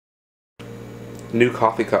New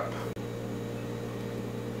coffee cup.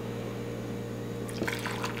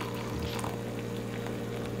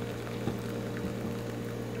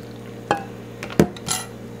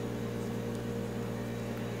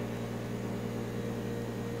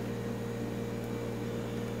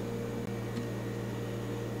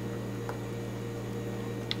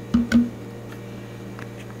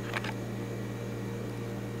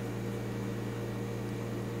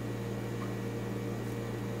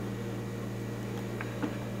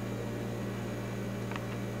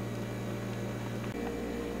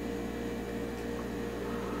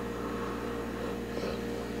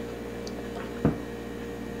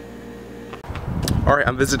 Alright,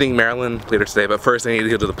 I'm visiting Marilyn later today, but first I need to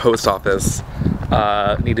go to the post office,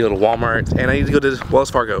 I need to go to Walmart, and I need to go to Wells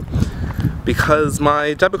Fargo because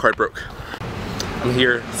my debit card broke. I'm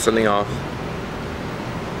here sending off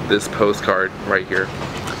this postcard right here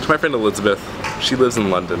to my friend Elizabeth. She lives in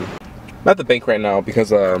London. I'm at the bank right now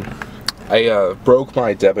because I broke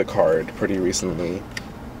my debit card pretty recently.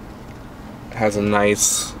 It has a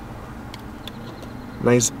nice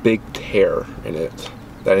big tear in it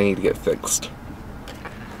that I need to get fixed.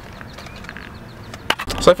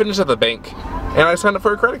 So I finished at the bank and I signed up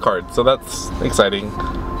for a credit card, so that's exciting.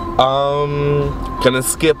 Gonna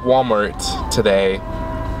skip Walmart today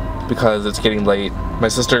because it's getting late. My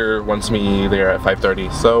sister wants me there at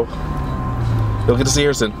 5:30, so you'll get to see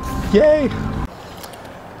her soon. Yay!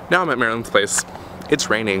 Now I'm at Marilyn's place. It's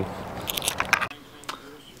raining.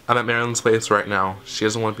 I'm at Marilyn's place right now. She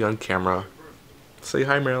doesn't want to be on camera. Say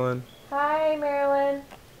hi, Marilyn. Hi, Marilyn.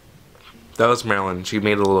 That was Marilyn. She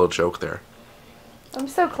made a little joke there. I'm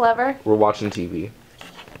so clever. We're watching TV.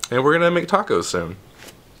 And we're gonna make tacos soon.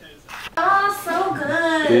 Oh, so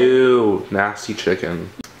good. Ew, nasty chicken.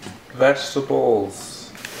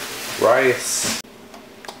 Vegetables. Rice.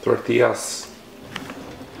 Tortillas.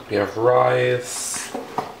 We have rice.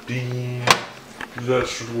 Beans.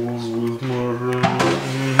 Vegetables with mushroom.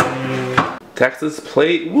 Texas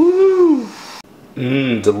plate. Woo!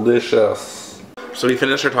 Mmm, delicious. So we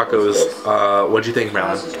finished our tacos. What'd you think,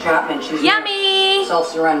 Marilyn? She's yummy!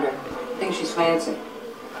 Self-surrender. I think she's fancy.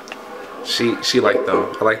 She liked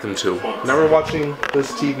them. I like them too. Now we're watching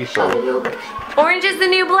this TV show. Orange is the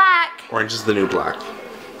New Black. Orange is the New Black.